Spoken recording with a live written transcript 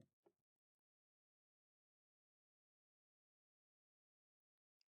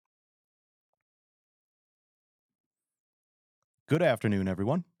Good afternoon,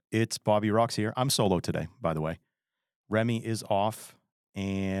 everyone. It's Bobby Rox here. I'm solo today, by the way. Remy is off,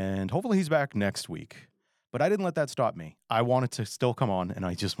 and hopefully he's back next week. But I didn't let that stop me. I wanted to still come on, and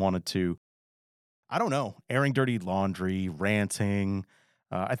I just wanted to, I don't know, airing dirty laundry, ranting.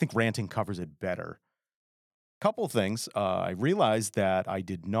 I think ranting covers it better. Couple of things. I realized that I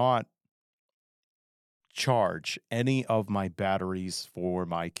did not charge any of my batteries for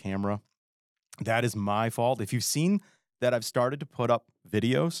my camera. That is my fault. If you've seen that I've started to put up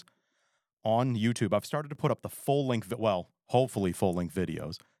videos on YouTube, I've started to put up the full-length, hopefully full-length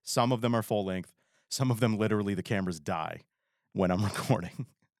videos. Some of them are full-length. Some of them, literally, the cameras die when I'm recording.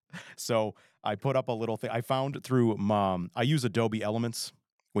 So I put up a little thing. I found through, I use Adobe Elements,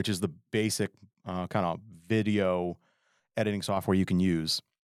 which is the basic kind of video editing software you can use.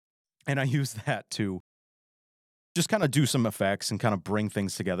 And I use that to just kind of do some effects and kind of bring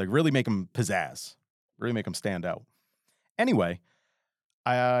things together, really make them pizzazz, really make them stand out. Anyway,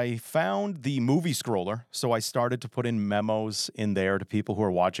 I found the movie scroller, so I started to put in memos in there to people who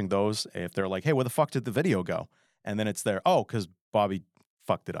are watching those. If they're like, hey, where the fuck did the video go? And then it's there, oh, because Bobby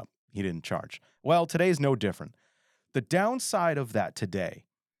fucked it up. He didn't charge. Well, today's no different. The downside of that today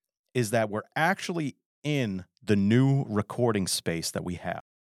is that we're actually in the new recording space that we have.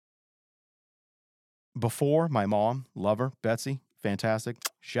 Before, my mom, love her, Betsy, fantastic,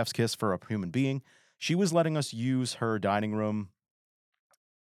 chef's kiss for a human being. She was letting us use her dining room.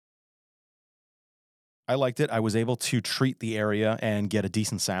 I liked it. I was able to treat the area and get a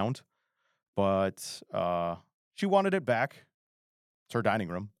decent sound, but she wanted it back. It's her dining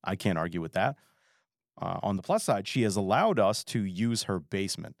room. I can't argue with that. On the plus side, she has allowed us to use her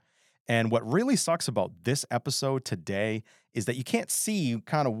basement. And what really sucks about this episode today is that you can't see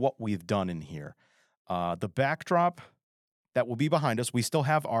kind of what we've done in here. The backdrop that will be behind us, we still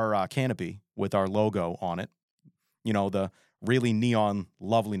have our canopy with our logo on it. You know, the really neon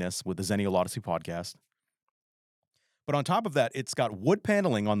loveliness with the Zennial Odyssey podcast. But on top of that, it's got wood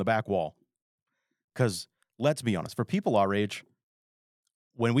paneling on the back wall. Because let's be honest, for people our age,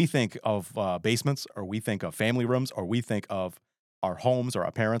 when we think of basements, or we think of family rooms, or we think of our homes or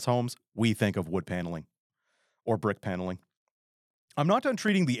our parents' homes, we think of wood paneling or brick paneling. I'm not done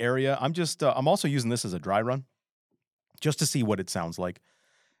treating the area. I'm also using this as a dry run just to see what it sounds like.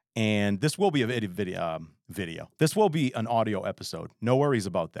 And this will be a video. This will be an audio episode. No worries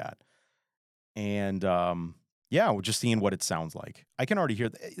about that. And yeah, we're just seeing what it sounds like. I can already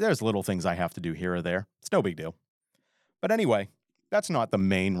hear, there's little things I have to do here or there. It's no big deal. But anyway, that's not the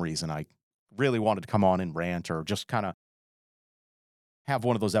main reason I really wanted to come on and rant, or just kind of have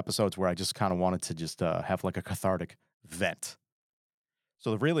one of those episodes where I just kind of wanted to just have like a cathartic vent.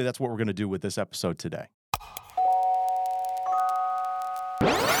 So really, that's what we're going to do with this episode today.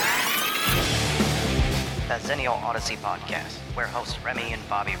 The Zennial Odyssey podcast, where hosts Remy and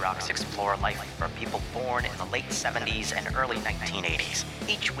Bobby Rox explore life for people born in the late 70s and early 1980s.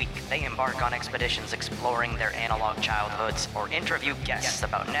 Each week, they embark on expeditions exploring their analog childhoods or interview guests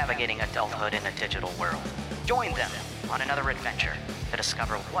about navigating adulthood in a digital world. Join them on another adventure to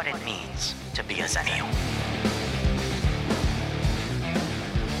discover what it means to be a Zennial.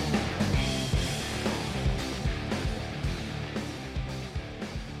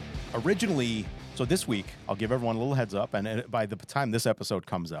 Originally, so this week, I'll give everyone a little heads up, and by the time this episode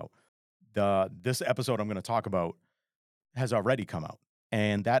comes out, this episode I'm going to talk about has already come out.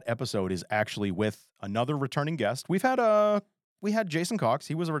 And that episode is actually with another returning guest. We had Jason Cox.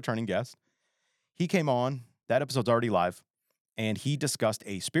 He was a returning guest. He came on. That episode's already live. And he discussed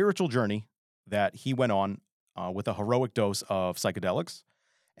a spiritual journey that he went on with a heroic dose of psychedelics.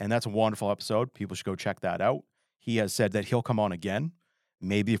 And that's a wonderful episode. People should go check that out. He has said that he'll come on again.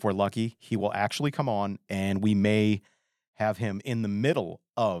 Maybe if we're lucky, he will actually come on, and we may have him in the middle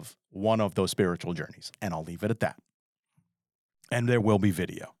of one of those spiritual journeys. And I'll leave it at that. And there will be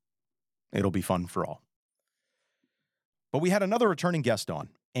video. It'll be fun for all. But we had another returning guest on,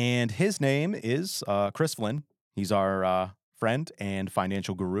 and his name is Chris Flynn. He's our friend and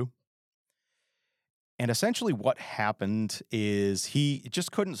financial guru. And essentially what happened is he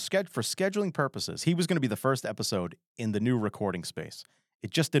just couldn't for scheduling purposes. He was going to be the first episode in the new recording space. It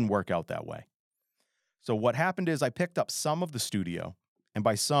just didn't work out that way. So what happened is I picked up some of the studio, and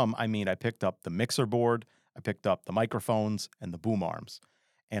by some, I mean I picked up the mixer board, I picked up the microphones and the boom arms,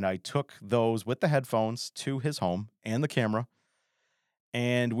 and I took those with the headphones to his home and the camera,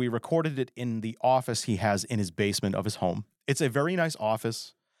 and we recorded it in the office he has in his basement of his home. It's a very nice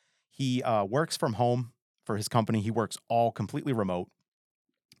office. He works from home for his company. He works all completely remote.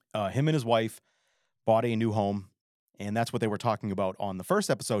 Him and his wife bought a new home. And that's what they were talking about on the first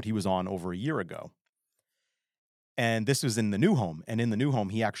episode he was on over a year ago. And this was in the new home. And in the new home,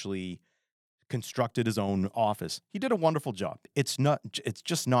 he actually constructed his own office. He did a wonderful job. It's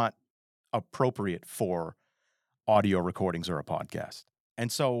just not appropriate for audio recordings or a podcast.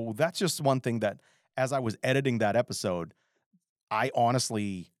 And so that's just one thing that, as I was editing that episode, I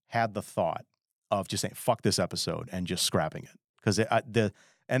honestly had the thought of just saying, fuck this episode and just scrapping it. Because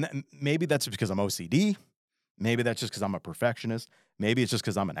maybe that's because I'm OCD. Maybe that's just because I'm a perfectionist. Maybe it's just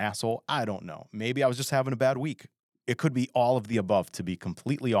because I'm an asshole. I don't know. Maybe I was just having a bad week. It could be all of the above, to be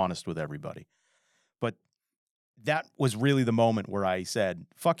completely honest with everybody. But that was really the moment where I said,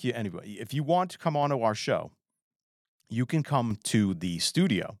 fuck you anyway. If you want to come on to our show, you can come to the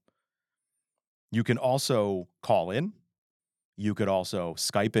studio. You can also call in. You could also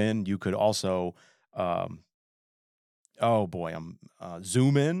Skype in. You could also,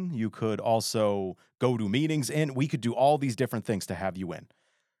 Zoom in. You could also go to meetings in. We could do all these different things to have you in.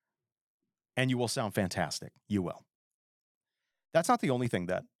 And you will sound fantastic. You will. That's not the only thing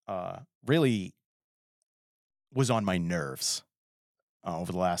that really was on my nerves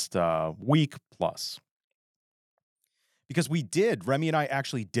over the last week plus. Because Remy and I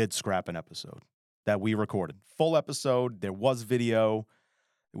actually did scrap an episode that we recorded. Full episode. There was video.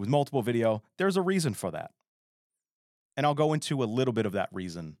 It was multiple video. There's a reason for that. And I'll go into a little bit of that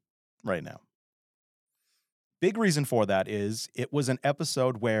reason right now. Big reason for that is it was an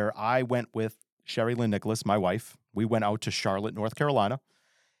episode where I went with Sherry Lynn Nicholas, my wife. We went out to Charlotte, North Carolina.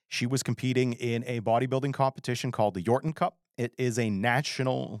 She was competing in a bodybuilding competition called the Yorton Cup. It is a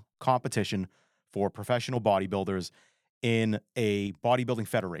national competition for professional bodybuilders in a bodybuilding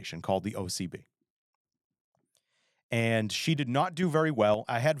federation called the OCB. And she did not do very well.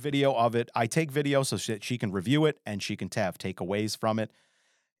 I had video of it. I take video so that she can review it and she can have takeaways from it.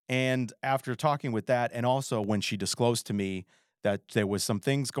 And after talking with that, and also when she disclosed to me that there was some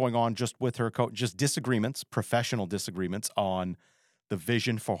things going on just with her coach, just disagreements, professional disagreements on the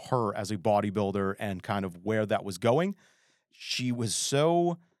vision for her as a bodybuilder and kind of where that was going, she was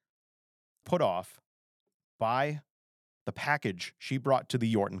so put off by the package she brought to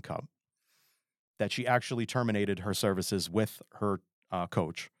the Yorton Cup that she actually terminated her services with her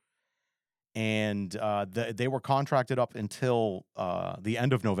coach. And they were contracted up until the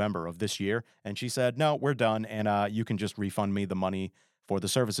end of November of this year. And she said, no, we're done. And you can just refund me the money for the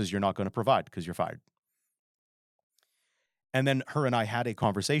services you're not going to provide because you're fired. And then her and I had a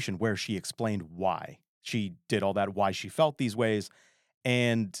conversation where she explained why she did all that, why she felt these ways.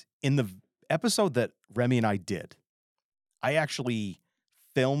 And in the episode that Remy and I did, I actually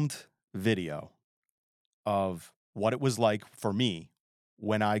filmed video of what it was like for me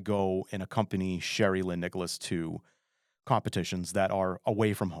when I go and accompany Sherry Lynn Nicholas to competitions that are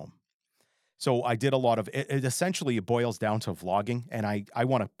away from home. So I did a lot of it. It essentially boils down to vlogging. And I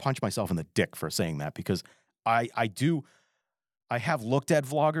want to punch myself in the dick for saying that because I have looked at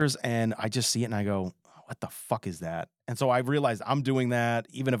vloggers and I just see it and I go, what the fuck is that? And so I realized I'm doing that.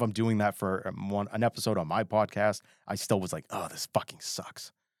 Even if I'm doing that for an episode on my podcast, I still was like, oh, this fucking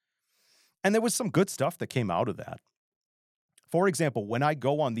sucks. And there was some good stuff that came out of that. For example, when I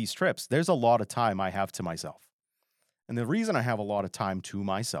go on these trips, there's a lot of time I have to myself. And the reason I have a lot of time to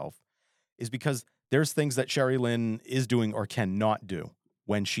myself is because there's things that Sherry Lynn is doing or cannot do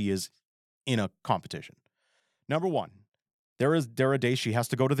when she is in a competition. Number one, there are days she has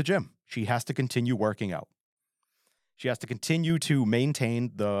to go to the gym. She has to continue working out. She has to continue to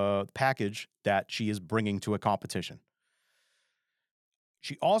maintain the package that she is bringing to a competition.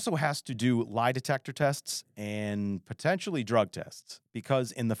 She also has to do lie detector tests and potentially drug tests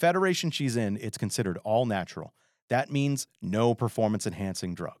because in the federation she's in, it's considered all natural. That means no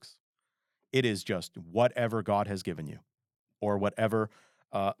performance-enhancing drugs. It is just whatever God has given you or whatever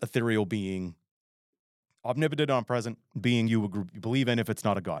ethereal being, omnipotent, omnipresent being you believe in if it's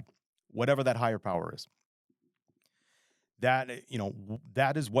not a God, whatever that higher power is. That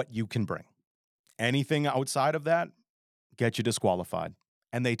is what you can bring. Anything outside of that, get you disqualified.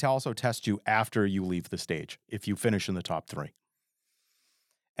 And they also test you after you leave the stage if you finish in the top 3.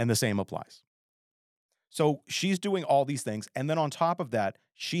 And the same applies. So she's doing all these things. And then on top of that,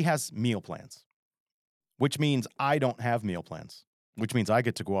 she has meal plans, which means I don't have meal plans, which means I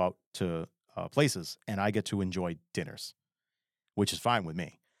get to go out to places and I get to enjoy dinners, which is fine with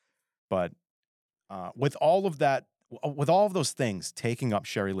me. But with all of that, with all of those things taking up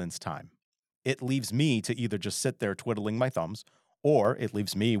Sherry Lynn's time, it leaves me to either just sit there twiddling my thumbs or it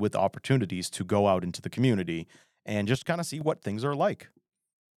leaves me with opportunities to go out into the community and just kind of see what things are like.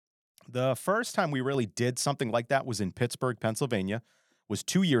 The first time we really did something like that was in Pittsburgh, Pennsylvania, was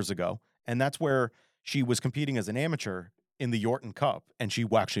 2 years ago. And that's where she was competing as an amateur in the Yorton Cup. And she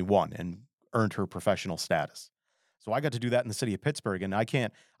actually won and earned her professional status. So I got to do that in the city of Pittsburgh, and I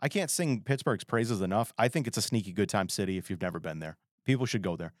can't sing Pittsburgh's praises enough. I think it's a sneaky good time city if you've never been there. People should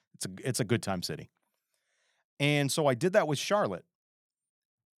go there. It's a good time city. And so I did that with Charlotte.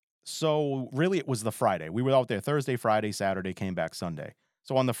 So really it was the Friday. We were out there Thursday, Friday, Saturday, came back Sunday.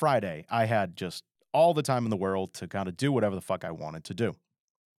 So on the Friday, I had just all the time in the world to kind of do whatever the fuck I wanted to do.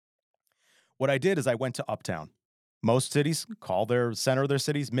 What I did is I went to Uptown. Most cities call their center of their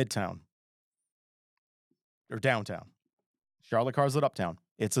cities Midtown or downtown. Charlotte calls it Uptown.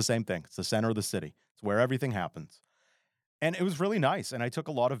 It's the same thing. It's the center of the city. It's where everything happens. And it was really nice. And I took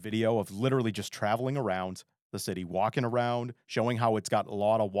a lot of video of literally just traveling around the city, walking around, showing how it's got a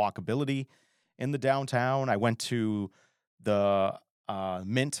lot of walkability in the downtown. I went to the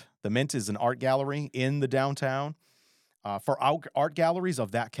Mint. The Mint is an art gallery in the downtown. For art galleries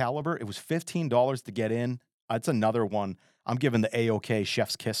of that caliber, it was $15 to get in. It's another one I'm giving the AOK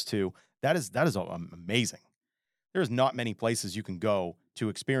chef's kiss to. That is amazing. There's not many places you can go to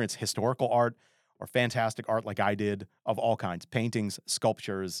experience historical art or fantastic art like I did of all kinds, paintings,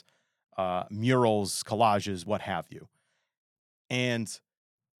 sculptures, murals, collages, what have you. And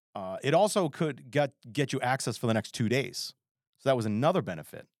it also could get you access for the next 2 days. So that was another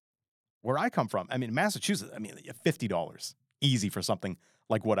benefit. Where I come from, I mean, Massachusetts, I mean, $50, easy for something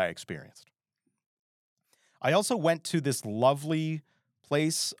like what I experienced. I also went to this lovely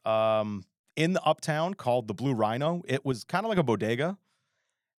place in the Uptown called the Blue Rhino. It was kind of like a bodega.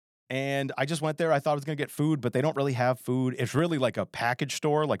 And I just went there. I thought I was going to get food, but they don't really have food. It's really like a package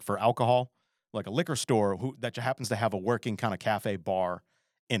store, like for alcohol, like a liquor store that happens to have a working kind of cafe bar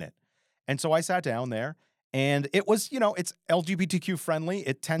in it. And so I sat down there, and it was, it's LGBTQ friendly.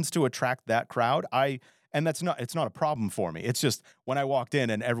 It tends to attract that crowd. And it's not a problem for me. It's just when I walked in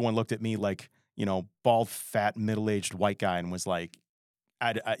and everyone looked at me like, bald, fat, middle-aged white guy and was like,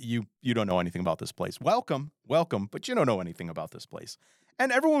 you don't know anything about this place. Welcome, but you don't know anything about this place.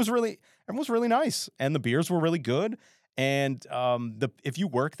 And everyone was really nice, and the beers were really good. And if you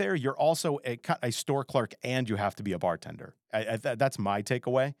work there, you're also a store clerk, and you have to be a bartender. That's my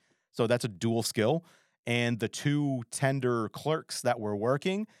takeaway. So that's a dual skill. And the two tender clerks that were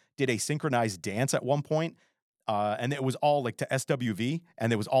working did a synchronized dance at one point. And it was all like to SWV,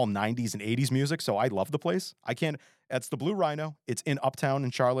 and it was all 90s and 80s music. So I love the place. That's the Blue Rhino. It's in Uptown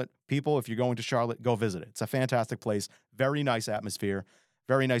in Charlotte. People, if you're going to Charlotte, go visit it. It's a fantastic place. Very nice atmosphere,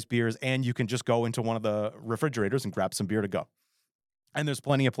 very nice beers. And you can just go into one of the refrigerators and grab some beer to go. And there's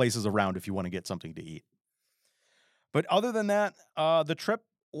plenty of places around if you want to get something to eat. But other than that, the trip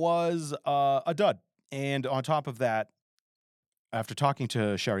was a dud. And on top of that, after talking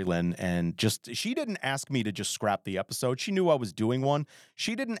to Sherry Lynn, and she didn't ask me to just scrap the episode. She knew I was doing one.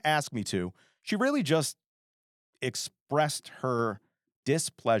 She didn't ask me to. She really just expressed her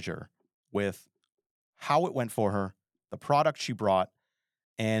displeasure with how it went for her, the product she brought,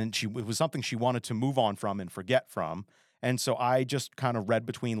 and it was something she wanted to move on from and forget from. And so I just kind of read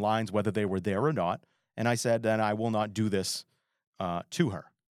between lines whether they were there or not. And I said, then I will not do this to her.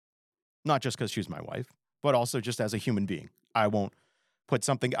 Not just because she's my wife, but also just as a human being. I won't put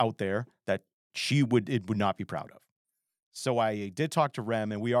something out there that it would not be proud of. So I did talk to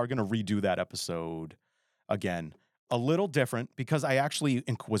Rem, and we are going to redo that episode again. A little different because I actually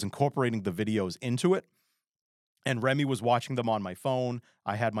was incorporating the videos into it. And Remy was watching them on my phone.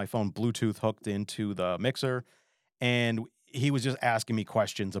 I had my phone Bluetooth hooked into the mixer, and he was just asking me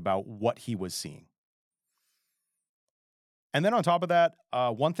questions about what he was seeing. And then on top of that,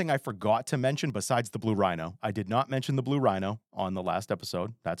 one thing I forgot to mention besides the Blue Rhino, I did not mention the Blue Rhino on the last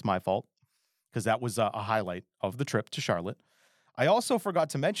episode. That's my fault, because that was a highlight of the trip to Charlotte. I also forgot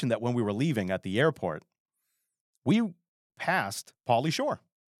to mention that when we were leaving at the airport, we passed Pauly Shore.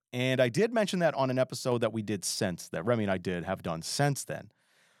 And I did mention that on an episode that we did that Remy and I have done since then.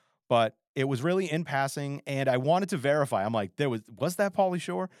 But it was really in passing, and I wanted to verify. I'm like, was that Pauly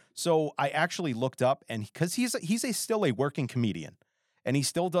Shore? So I actually looked up, and because he's still a working comedian, and he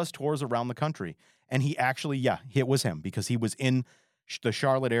still does tours around the country. And he actually, it was him, because he was in the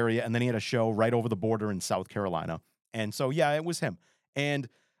Charlotte area, and then he had a show right over the border in South Carolina. And so, it was him. And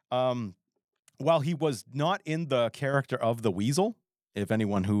while he was not in the character of the Weasel, if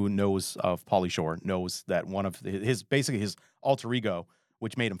anyone who knows of Pauly Shore knows that one of his alter ego,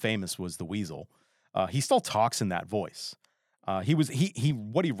 which made him famous, was the Weasel. He still talks in that voice. What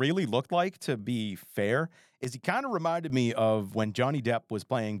he really looked like, to be fair, is he kind of reminded me of when Johnny Depp was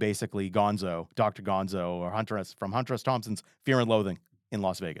playing basically Gonzo, Dr. Gonzo, or from Hunter S. Thompson's Fear and Loathing in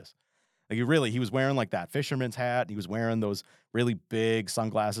Las Vegas. Like he was wearing like that fisherman's hat. He was wearing those really big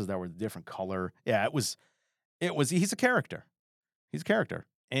sunglasses that were a different color. Yeah, he's a character. He's a character.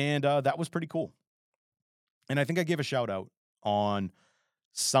 And that was pretty cool. And I think I gave a shout out on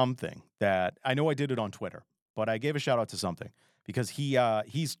something that I know I did it on Twitter, but I gave a shout out to something because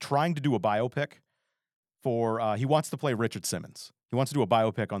he's trying to do a biopic for he wants to play Richard Simmons. He wants to do a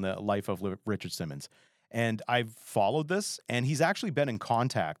biopic on the life of Richard Simmons. And I've followed this, and he's actually been in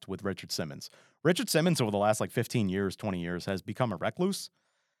contact with Richard Simmons. Richard Simmons, over the last 15 years, 20 years, has become a recluse.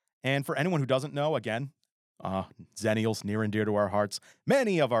 And for anyone who doesn't know, again, Zennials, near and dear to our hearts,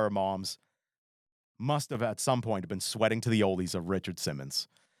 many of our moms must have at some point been sweating to the oldies of Richard Simmons.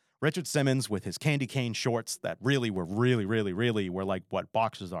 Richard Simmons with his candy cane shorts that really were like what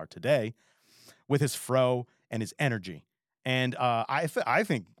boxers are today, with his fro and his energy. And I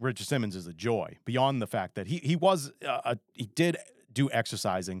think Richard Simmons is a joy beyond the fact that he did do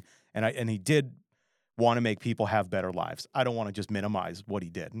exercising and he did want to make people have better lives. I don't want to just minimize what he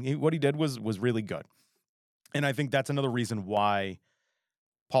did. What he did was really good. And I think that's another reason why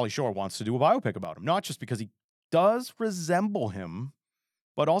Pauly Shore wants to do a biopic about him. Not just because he does resemble him,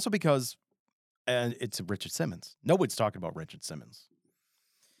 but also because it's Richard Simmons. Nobody's talking about Richard Simmons.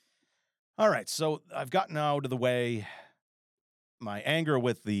 All right, so I've gotten out of the way my anger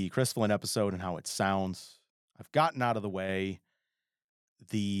with the Chris Flynn episode and how it sounds. I've gotten out of the way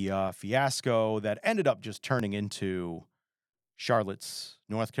the fiasco that ended up just turning into Charlotte,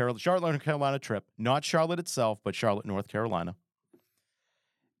 North Carolina trip. Not Charlotte itself, but Charlotte, North Carolina.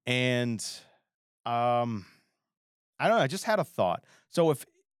 And I don't know, I just had a thought. So if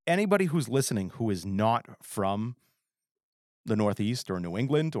anybody who's listening who is not from the Northeast or New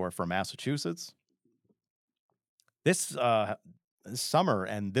England or from Massachusetts, this summer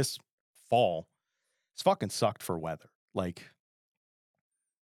and this fall, it's fucking sucked for weather. Like,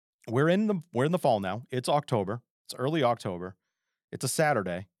 we're in the fall now. It's October. It's early October. It's a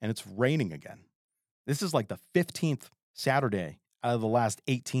Saturday, and it's raining again. This is like the 15th Saturday out of the last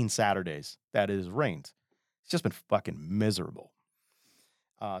 18 Saturdays that it has rained. It's just been fucking miserable.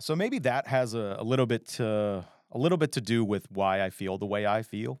 So maybe that has a little bit to do with why I feel the way I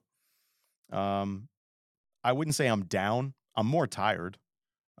feel. I wouldn't say I'm down. I'm more tired.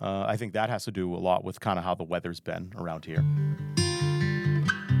 I think that has to do a lot with kind of how the weather's been around here.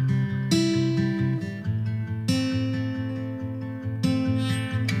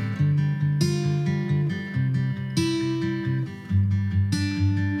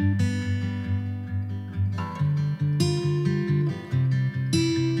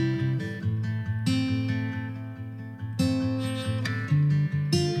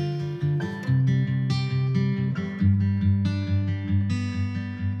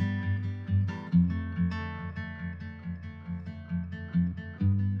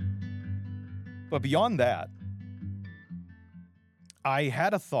 But beyond that, I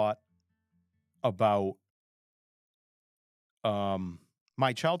had a thought about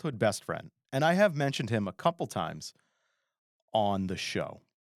my childhood best friend. And I have mentioned him a couple times on the show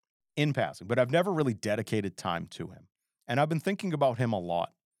in passing, but I've never really dedicated time to him. And I've been thinking about him a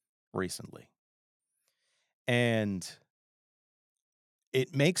lot recently. And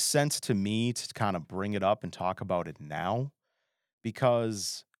it makes sense to me to kind of bring it up and talk about it now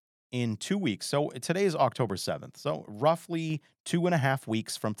because in 2 weeks, so today is October 7th, so roughly 2.5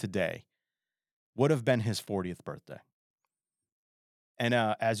 weeks from today would have been his 40th birthday. And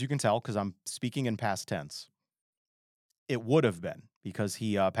as you can tell, because I'm speaking in past tense, it would have been because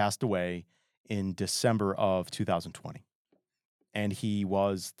he passed away in December of 2020. And he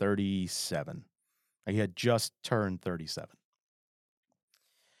was 37. He had just turned 37.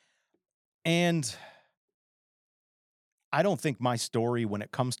 And I don't think my story, when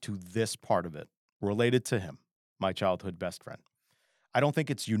it comes to this part of it, related to him, my childhood best friend, I don't think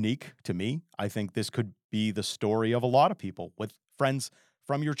it's unique to me. I think this could be the story of a lot of people with friends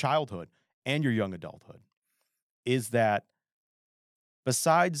from your childhood and your young adulthood, is that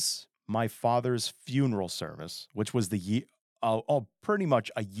besides my father's funeral service, which was pretty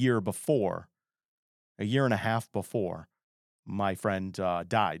much a year and a half before my friend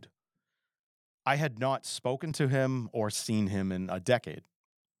died, I had not spoken to him or seen him in a decade.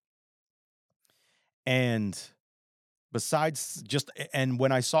 And and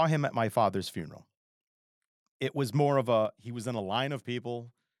when I saw him at my father's funeral, it was more of he was in a line of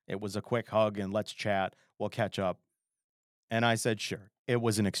people. It was a quick hug and let's chat. We'll catch up. And I said, sure. It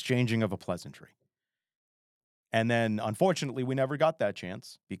was an exchanging of a pleasantry. And then, unfortunately, we never got that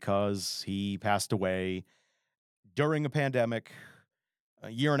chance because he passed away during a pandemic a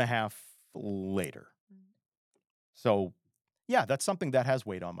year and a half later. So, yeah, that's something that has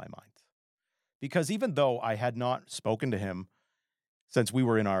weighed on my mind. Because even though I had not spoken to him since we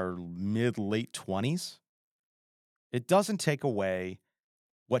were in our mid-late 20s, it doesn't take away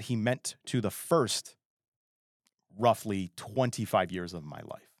what he meant to the first roughly 25 years of my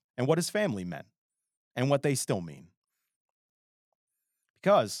life and what his family meant and what they still mean.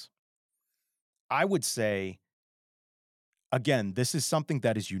 Because I would say, again, this is something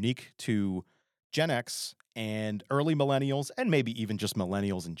that is unique to Gen X and early millennials, and maybe even just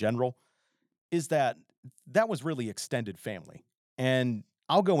millennials in general, is that that was really extended family. And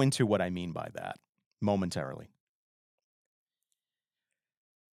I'll go into what I mean by that momentarily.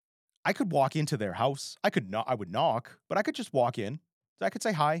 I could walk into their house. I would knock, but I could just walk in. I could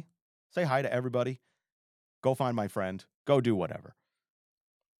say hi to everybody, go find my friend, go do whatever.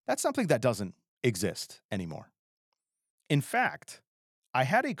 That's something that doesn't exist anymore. In fact, I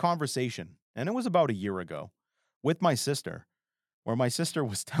had a conversation, and it was about a year ago, with my sister, where my sister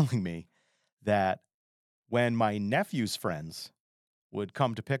was telling me that when my nephew's friends would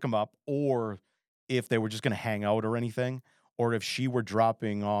come to pick him up, or if they were just going to hang out or anything, or if she were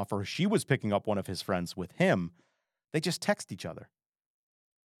dropping off or she was picking up one of his friends with him, they just text each other.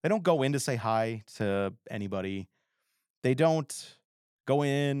 They don't go in to say hi to anybody. They don't go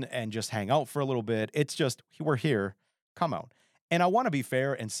in and just hang out for a little bit. It's just, we're here, come out. And I want to be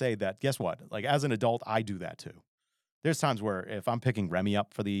fair and say that, guess what? Like, as an adult, I do that too. There's times where if I'm picking Remy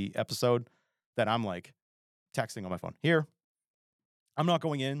up for the episode, that I'm like texting on my phone. Here, I'm not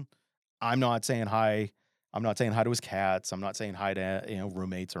going in. I'm not saying hi. I'm not saying hi to his cats. I'm not saying hi to,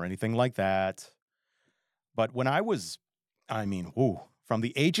 roommates or anything like that. But when I was, from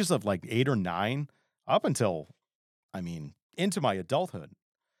the ages of like 8 or 9 up until, into my adulthood,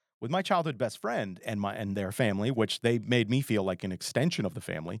 with my childhood best friend and their family, which they made me feel like an extension of the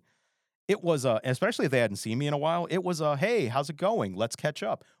family. It was especially if they hadn't seen me in a while, it was hey, how's it going? Let's catch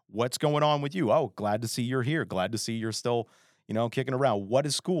up. What's going on with you? Oh, glad to see you're here. Glad to see you're still, kicking around. What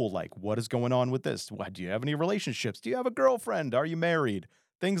is school like? What is going on with this? Do you have any relationships? Do you have a girlfriend? Are you married?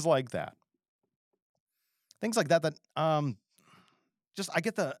 Things like that. Things like that just I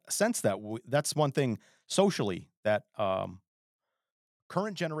get the sense that that's one thing socially that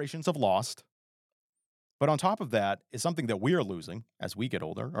current generations have lost. But on top of that is something that we're losing as we get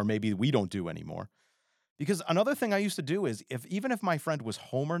older, or maybe we don't do anymore. Because another thing I used to do is even if my friend was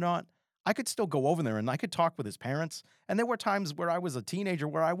home or not, I could still go over there and I could talk with his parents. And there were times where I was a teenager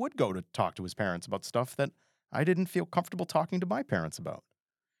where I would go to talk to his parents about stuff that I didn't feel comfortable talking to my parents about.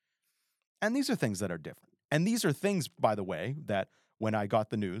 And these are things that are different. And these are things, by the way, that when I got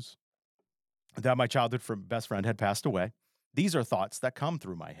the news that my childhood best friend had passed away, these are thoughts that come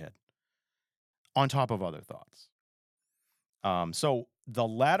through my head on top of other thoughts. So the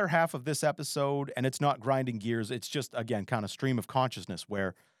latter half of this episode, and it's not grinding gears, it's just, again, kind of stream of consciousness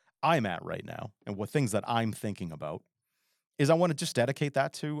where I'm at right now and what things that I'm thinking about, is I want to just dedicate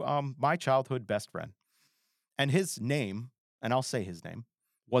that to my childhood best friend. And his name, and I'll say his name,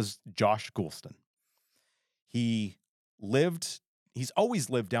 was Josh Goulston. He's always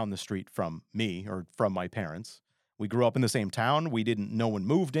lived down the street from me or from my parents. We grew up in the same town. No one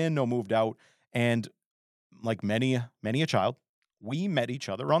moved in, no moved out. And like many a child, we met each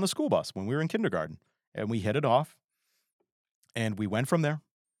other on the school bus when we were in kindergarten, and we hit it off, and we went from there,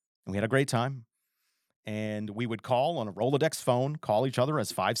 and we had a great time. And we would call on a Rolodex phone, call each other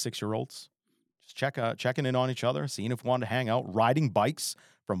as 5, 6-year-olds, just checking in on each other, seeing if we wanted to hang out, riding bikes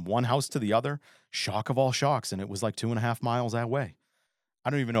from one house to the other, shock of all shocks, and it was like 2.5 miles that way. I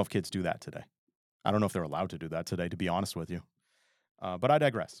don't even know if kids do that today. I don't know if they're allowed to do that today, to be honest with you. But I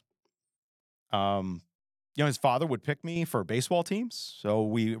digress. His father would pick me for baseball teams, so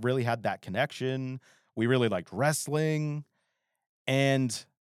we really had that connection. We really liked wrestling, and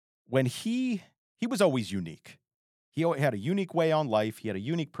when he was always unique. He had a unique way on life. He had a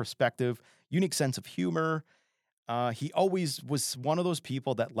unique perspective, unique sense of humor. He always was one of those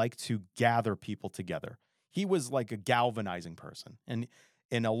people that liked to gather people together. He was like a galvanizing person, and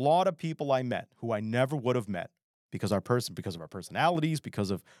a lot of people I met who I never would have met because of our personalities,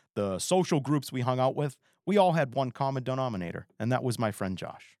 because of the social groups we hung out with, we all had one common denominator, and that was my friend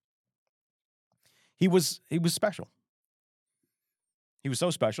Josh. He was special. He was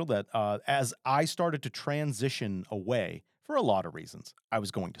so special that as I started to transition away for a lot of reasons, I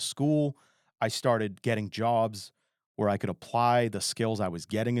was going to school. I started getting jobs where I could apply the skills I was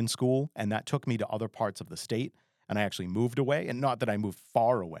getting in school, and that took me to other parts of the state. And I actually moved away, and not that I moved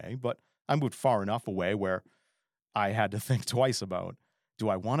far away, but I moved far enough away where I had to think twice about, do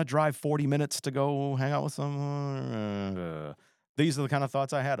I want to drive 40 minutes to go hang out with someone? These are the kind of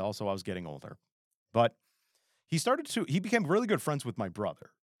thoughts I had. Also, I was getting older. But he became really good friends with my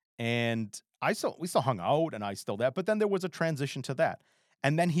brother. And we still hung out, and I still that. But then there was a transition to that.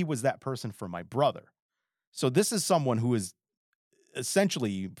 And then he was that person for my brother. So this is someone who is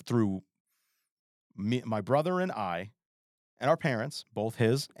essentially, through my brother and I, and our parents, both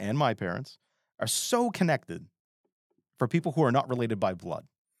his and my parents, are so connected for people who are not related by blood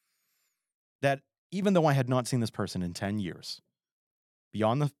that even though I had not seen this person in 10 years,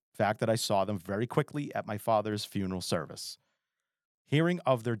 beyond the fact that I saw them very quickly at my father's funeral service, hearing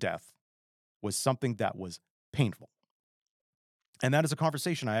of their death was something that was painful. And that is a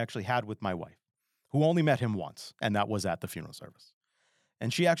conversation I actually had with my wife, who only met him once, and that was at the funeral service.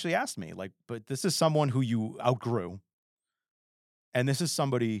 And she actually asked me, like, but this is someone who you outgrew, and this is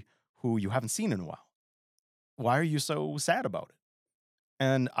somebody who you haven't seen in a while. Why are you so sad about it?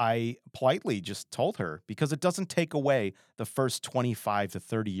 And I politely just told her, because it doesn't take away the first 25 to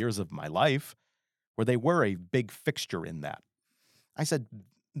 30 years of my life where they were a big fixture in that. I said,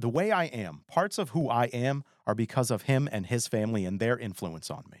 the way I am, parts of who I am are because of him and his family and their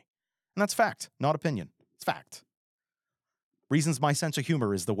influence on me. And that's fact, not opinion. It's fact. Reasons my sense of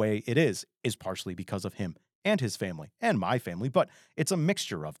humor is the way it is partially because of him and his family and my family, but it's a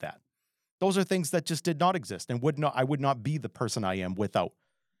mixture of that. Those are things that just did not exist and I would not be the person I am without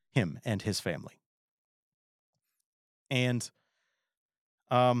him and his family. And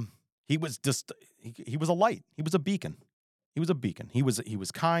he was just he was a light. He was a beacon. He was a beacon. He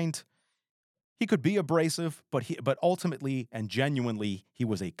was kind. He could be abrasive, but ultimately and genuinely he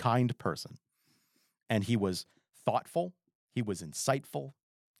was a kind person. And he was thoughtful, he was insightful,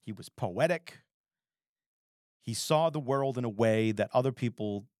 he was poetic. He saw the world in a way that other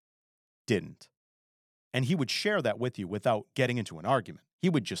people didn't. And he would share that with you without getting into an argument. He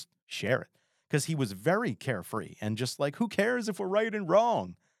would just share it because he was very carefree and just like, who cares if we're right and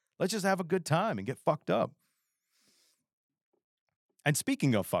wrong? Let's just have a good time and get fucked up. And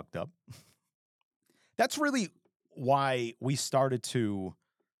speaking of fucked up, that's really why we started to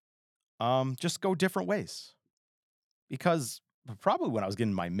just go different ways. Because probably when I was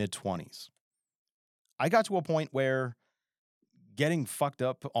getting my mid-20s, I got to a point where getting fucked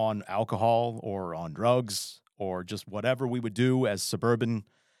up on alcohol or on drugs or just whatever we would do as suburban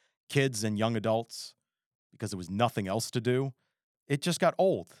kids and young adults, because there was nothing else to do, it just got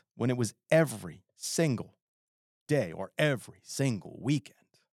old when it was every single day or every single weekend.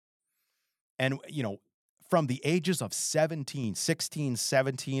 And, from the ages of 16,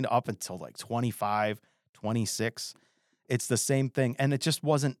 17 up until like 25, 26, it's the same thing. And it just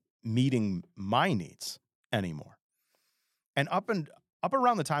wasn't meeting my needs anymore. And up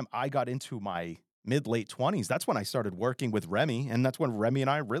around the time I got into my mid-late 20s, that's when I started working with Remy. And that's when Remy and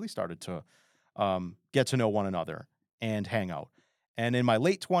I really started to get to know one another and hang out. And in my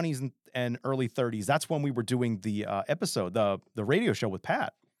late 20s and early 30s, that's when we were doing the episode, the radio show with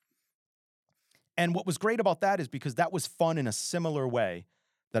Pat. And what was great about that is because that was fun in a similar way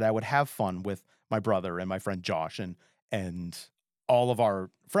that I would have fun with my brother and my friend Josh and all of our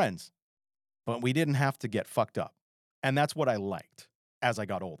friends. But we didn't have to get fucked up. And that's what I liked as I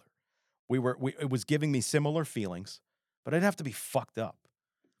got older. It was giving me similar feelings, but I didn't have to be fucked up.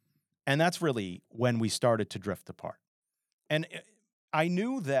 And that's really when we started to drift apart. And I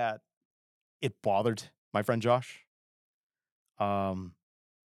knew that it bothered my friend Josh.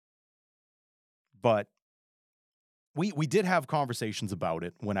 But we did have conversations about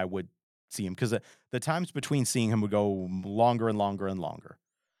it when I would see him, because the times between seeing him would go longer and longer and longer.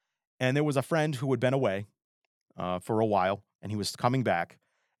 And there was a friend who had been away for a while, and he was coming back,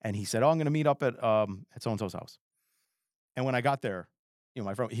 and he said, "Oh, I'm going to meet up at so-and-so's house." And when I got there,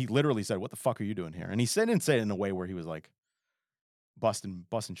 my friend, he literally said, "What the fuck are you doing here?" And he didn't say it in a way where he was like busting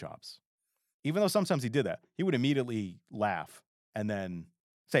chops. Even though sometimes he did that, he would immediately laugh and then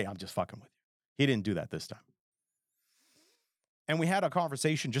say, "I'm just fucking with you." He didn't do that this time. And we had a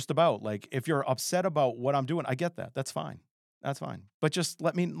conversation just about, like, if you're upset about what I'm doing, I get that. That's fine. That's fine. But just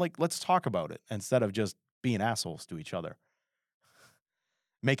let's talk about it instead of just being assholes to each other.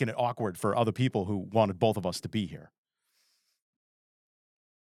 Making it awkward for other people who wanted both of us to be here.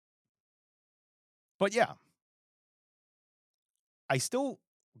 But yeah, I still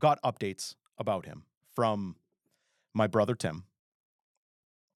got updates about him from my brother Tim.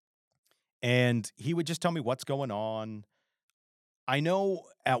 And he would just tell me what's going on. I know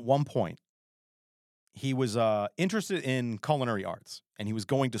at one point he was interested in culinary arts, and he was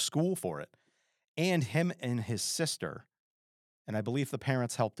going to school for it. And him and his sister, and I believe the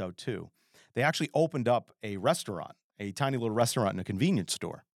parents helped out too, they actually opened up a restaurant, a tiny little restaurant in a convenience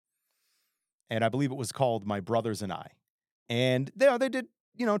store. And I believe it was called My Brothers and I. And they did,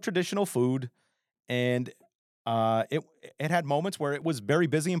 traditional food. And it had moments where it was very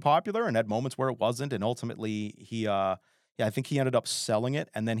busy and popular, and had moments where it wasn't. And ultimately, I think he ended up selling it.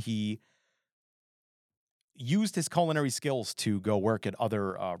 And then he used his culinary skills to go work at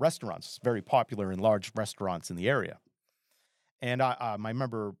other restaurants, very popular and large restaurants in the area. And I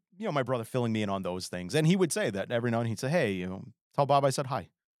remember, my brother filling me in on those things. And he would say that every now and then he'd say, hey, tell Bob I said hi.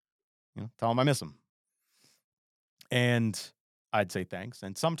 Tell him I miss him. And I'd say thanks.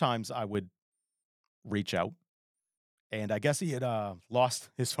 And sometimes I would reach out. And I guess he had lost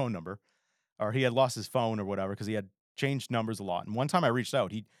his phone number, or he had lost his phone or whatever, because he had changed numbers a lot. And one time I reached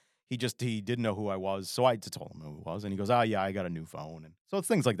out, he didn't know who I was. So I just told him who it was. And he goes, oh, yeah, I got a new phone. And so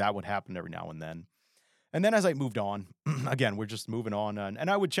things like that would happen every now and then. And then as I moved on, again, we're just moving on. And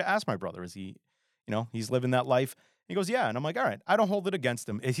I would ask my brother, is he, he's living that life? He goes, yeah. And I'm like, all right, I don't hold it against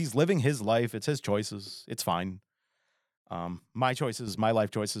him. If he's living his life, it's his choices. It's fine. My choices, my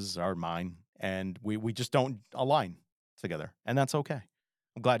life choices are mine. And we just don't align together. And that's okay.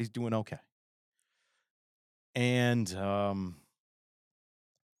 I'm glad he's doing okay. And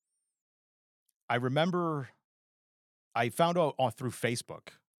I remember I found out through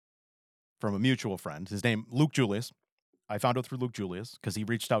Facebook from a mutual friend, his name, Luke Julius. I found out through Luke Julius because he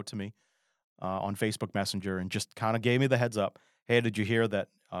reached out to me on Facebook Messenger and just kind of gave me the heads up. Hey, did you hear that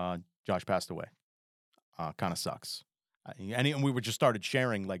Josh passed away? Kind of sucks. And we were just started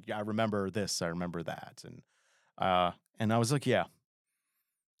sharing, like, I remember this, I remember that. And I was like, yeah.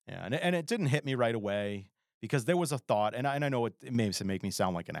 And it didn't hit me right away because there was a thought, and I know it may make me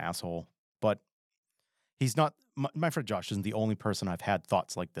sound like an asshole, but he's not, my friend Josh isn't the only person I've had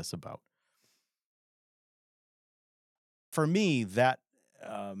thoughts like this about. For me, that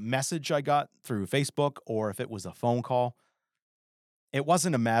message I got through Facebook, or if it was a phone call, it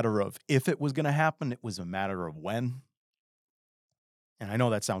wasn't a matter of if it was going to happen. It was a matter of when. And I know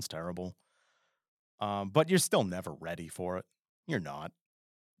that sounds terrible, but you're still never ready for it. You're not.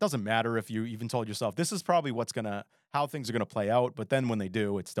 Doesn't matter if you even told yourself, this is probably how things are going to play out. But then when they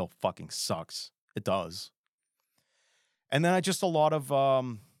do, it still fucking sucks. It does. And then a lot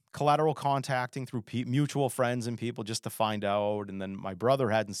of collateral contacting through mutual friends and people just to find out. And then my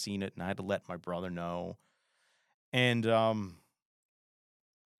brother hadn't seen it, and I had to let my brother know. And and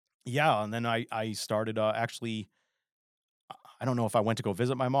then I started actually, I don't know if I went to go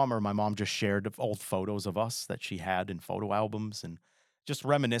visit my mom or my mom just shared old photos of us that she had in photo albums, and just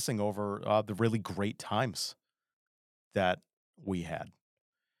reminiscing over the really great times that we had.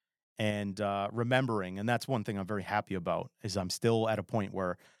 And remembering, and that's one thing I'm very happy about, is I'm still at a point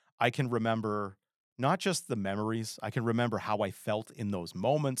where I can remember not just the memories, I can remember how I felt in those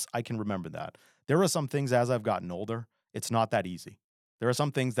moments. I can remember that. There are some things as I've gotten older, it's not that easy. There are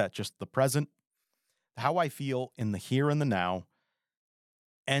some things that just the present, how I feel in the here and the now,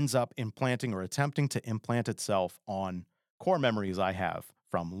 ends up implanting or attempting to implant itself on core memories I have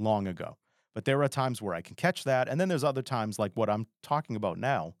from long ago. But there are times where I can catch that. And then there's other times like what I'm talking about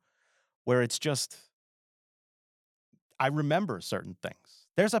now, where it's just, I remember certain things.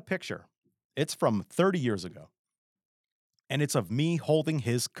 There's a picture. It's from 30 years ago. And it's of me holding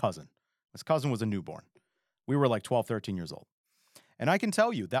his cousin. His cousin was a newborn. We were like 12, 13 years old. And I can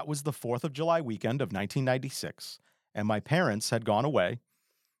tell you that was the 4th of July weekend of 1996. And my parents had gone away.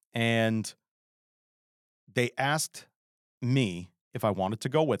 And they asked me if I wanted to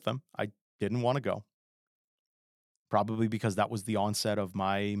go with them. I didn't want to go. Probably because that was the onset of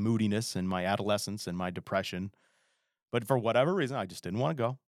my moodiness and my adolescence and my depression. But for whatever reason, I just didn't want to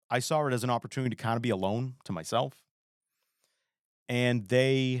go. I saw it as an opportunity to kind of be alone to myself. And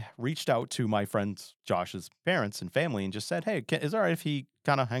they reached out to my friend Josh's parents and family and just said, hey, is it all right if he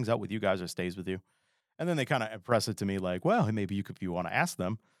kind of hangs out with you guys or stays with you? And then they kind of impressed it to me like, well, maybe if you want to ask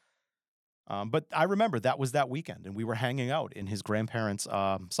them. But I remember that was that weekend, and we were hanging out in his grandparents'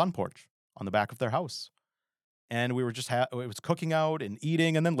 sun porch on the back of their house. And we were just, it was cooking out and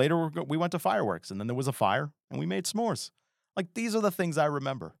eating. And then later we went to fireworks, and then there was a fire and we made s'mores. Like, these are the things I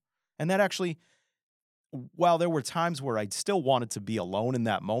remember. And that actually, while there were times where I still wanted to be alone in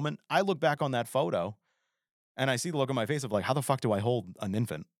that moment, I look back on that photo and I see the look on my face of like, how the fuck do I hold an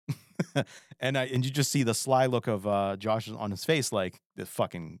infant? and you just see the sly look of Josh on his face, like, this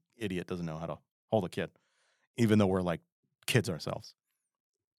fucking idiot doesn't know how to hold a kid, even though we're like kids ourselves.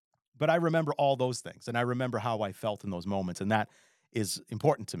 But I remember all those things, and I remember how I felt in those moments, and that is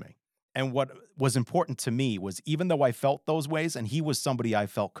important to me. And what was important to me was, even though I felt those ways, and he was somebody I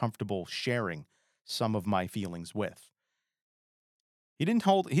felt comfortable sharing some of my feelings with, he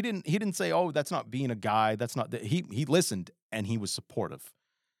didn't say, oh, that's not being a guy. That's not, he listened, and he was supportive.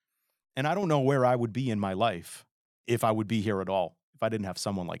 And I don't know where I would be in my life if I would be here at all, if I didn't have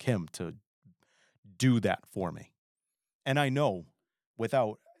someone like him to do that for me. And I know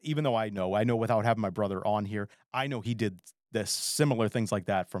without having my brother on here, I know he did this similar things like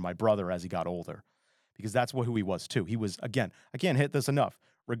that for my brother as he got older, because that's who he was too. He was, again, I can't hit this enough.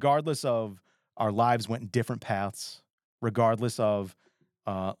 Regardless of our lives went in different paths, regardless of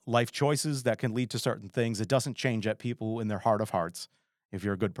life choices that can lead to certain things, it doesn't change at people in their heart of hearts if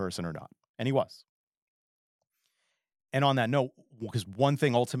you're a good person or not. And he was. And on that note, because one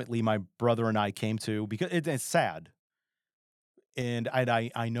thing ultimately my brother and I came to, because it's sad, and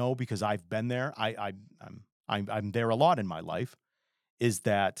I know because I've been there. I'm there a lot in my life. Is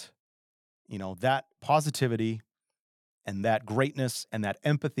that, that positivity and that greatness and that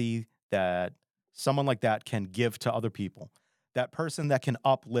empathy that someone like that can give to other people, that person that can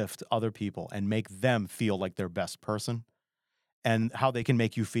uplift other people and make them feel like their best person, and how they can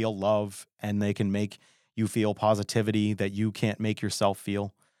make you feel love and they can make you feel positivity that you can't make yourself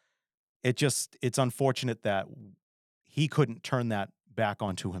feel. It's unfortunate that he couldn't turn that back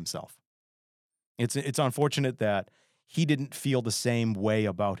onto himself. It's unfortunate that he didn't feel the same way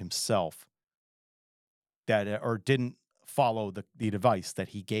about himself, that or didn't follow the advice that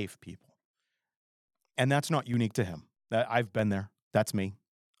he gave people. And that's not unique to him. That I've been there. That's me.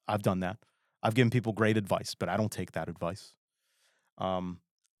 I've done that. I've given people great advice, but I don't take that advice.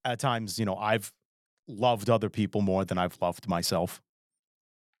 At times, I've loved other people more than I've loved myself.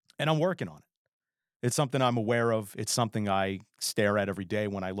 And I'm working on it. It's something I'm aware of. It's something I stare at every day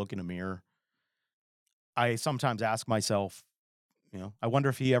when I look in a mirror. I sometimes ask myself, I wonder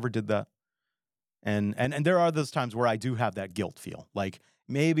if he ever did that. And there are those times where I do have that guilt feel, like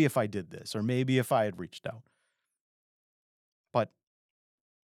maybe if I did this, or maybe if I had reached out. But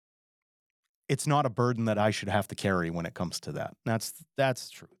it's not a burden that I should have to carry when it comes to that. That's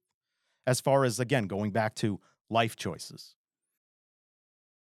true. As far as, again, going back to life choices.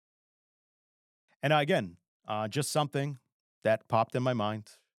 And again, just something that popped in my mind,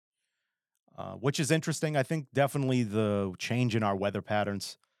 which is interesting. I think definitely the change in our weather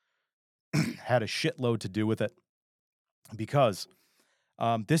patterns had a shitload to do with it, because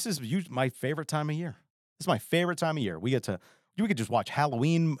this is my favorite time of year. This is my favorite time of year. We could just watch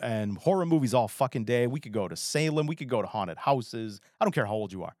Halloween and horror movies all fucking day. We could go to Salem. We could go to haunted houses. I don't care how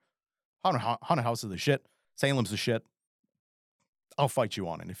old you are. Haunted house is the shit. Salem's the shit. I'll fight you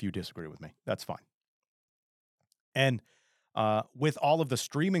on it if you disagree with me. That's fine. And with all of the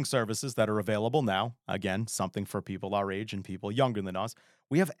streaming services that are available now, again, something for people our age and people younger than us,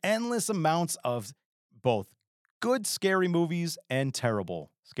 we have endless amounts of both good scary movies and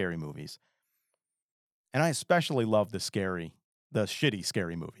terrible scary movies. And I especially love the shitty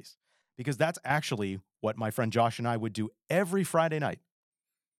scary movies, because that's actually what my friend Josh and I would do every Friday night.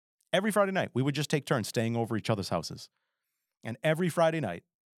 Every Friday night, we would just take turns staying over each other's houses. And every Friday night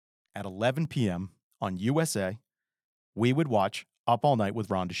at 11 p.m. on USA, we would watch Up All Night with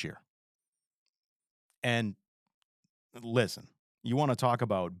Rhonda Shear. And listen, you want to talk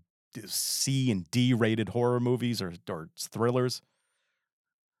about C and D rated horror movies or thrillers?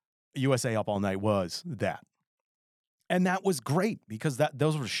 USA Up All Night was that. And that was great, because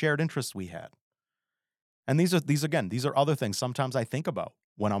those were shared interests we had. And these are other things sometimes I think about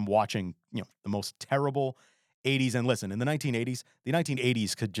when I'm watching, the most terrible 80s. And listen, in the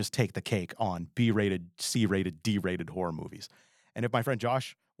 1980s could just take the cake on B-rated, C-rated, D-rated horror movies. And if my friend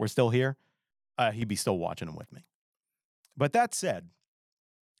Josh were still here, he'd be still watching them with me. But that said,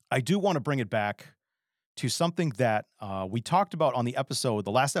 I do want to bring it back to something that we talked about on the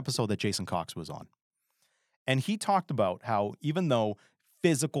last episode that Jason Cox was on. And he talked about how, even though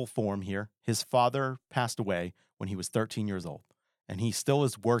physical form here, his father passed away when he was 13 years old, and he still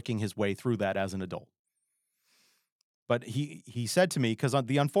is working his way through that as an adult. But he said to me, because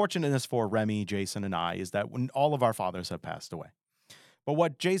the unfortunateness for Remy, Jason, and I is that when all of our fathers have passed away. But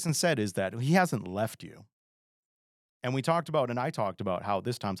what Jason said is that he hasn't left you. And I talked about how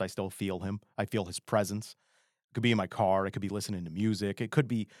this times I still feel him. I feel his presence. It could be in my car. It could be listening to music. It could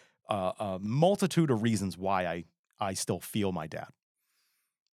be a multitude of reasons why I still feel my dad.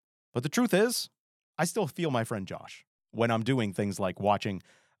 But the truth is, I still feel my friend Josh when I'm doing things like watching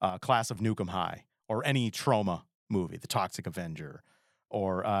Class of Nukem High, or any trauma movie, The Toxic Avenger,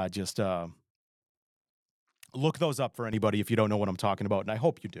 or just look those up for anybody if you don't know what I'm talking about. And I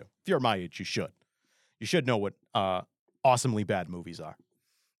hope you do. If you're my age, you should. You should know what awesomely bad movies are.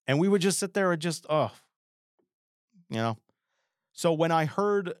 And we would just sit there and just, So when I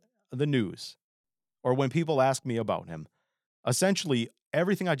heard the news, or when people ask me about him, essentially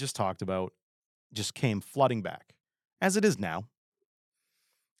everything I just talked about just came flooding back, as it is now.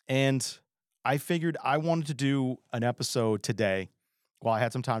 And I figured I wanted to do an episode today, while I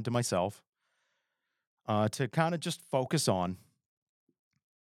had some time to myself, to kind of just focus on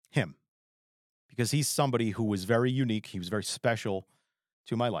him, because he's somebody who was very unique. He was very special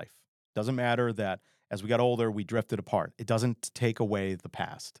to my life. Doesn't matter that as we got older, we drifted apart. It doesn't take away the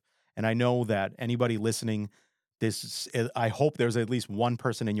past. And I know that anybody listening, I hope there's at least one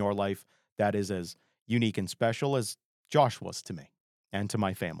person in your life that is as unique and special as Josh was to me and to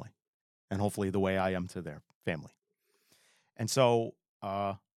my family, and hopefully the way I am to their family. And so,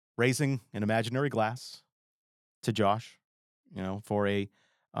 raising an imaginary glass to Josh, for a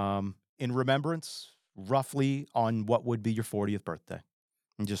in remembrance, roughly on what would be your 40th birthday.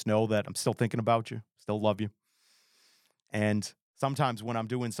 And just know that I'm still thinking about you, still love you. And sometimes when I'm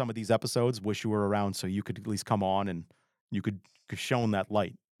doing some of these episodes, wish you were around so you could at least come on and you could shone that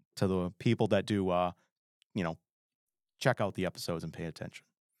light to the people that do, check out the episodes and pay attention.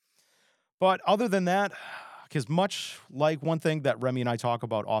 But other than that, because much like one thing that Remy and I talk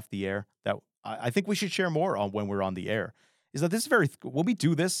about off the air that I think we should share more on when we're on the air is that this is when we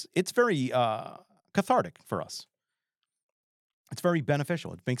do this, it's very cathartic for us. It's very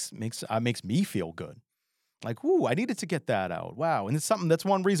beneficial. It makes me feel good. Like, ooh, I needed to get that out. Wow. And it's something that's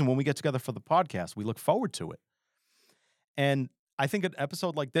one reason when we get together for the podcast, we look forward to it. And I think an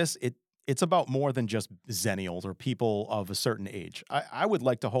episode like this, it's about more than just Zennials or people of a certain age. I would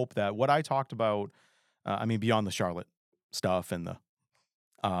like to hope that what I talked about, beyond the Charlotte stuff and the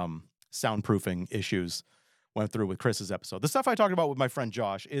soundproofing issues went through with Chris's episode, the stuff I talked about with my friend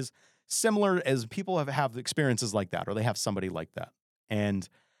Josh is similar as people have experiences like that, or they have somebody like that. And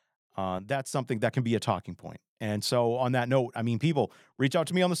that's something that can be a talking point. And so on that note, people reach out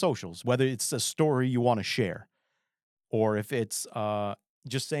to me on the socials, whether it's a story you want to share, or if it's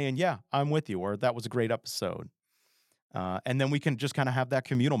just saying, yeah, I'm with you, or that was a great episode. And then we can just kind of have that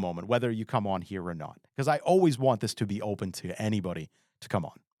communal moment, whether you come on here or not. Because I always want this to be open to anybody to come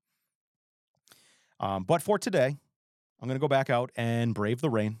on. But for today, I'm going to go back out and brave the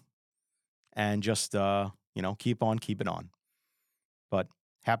rain and just, keep on keeping on. But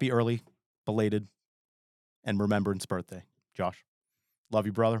happy early, belated, and remembrance birthday, Josh. Love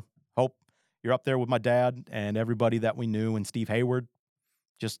you, brother. Hope you're up there with my dad and everybody that we knew and Steve Hayward,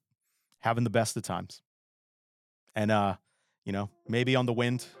 just having the best of times. And, maybe on the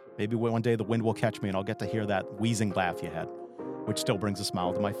wind, maybe one day the wind will catch me and I'll get to hear that wheezing laugh you had, which still brings a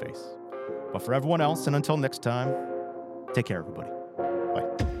smile to my face. But for everyone else, and until next time, take care, everybody.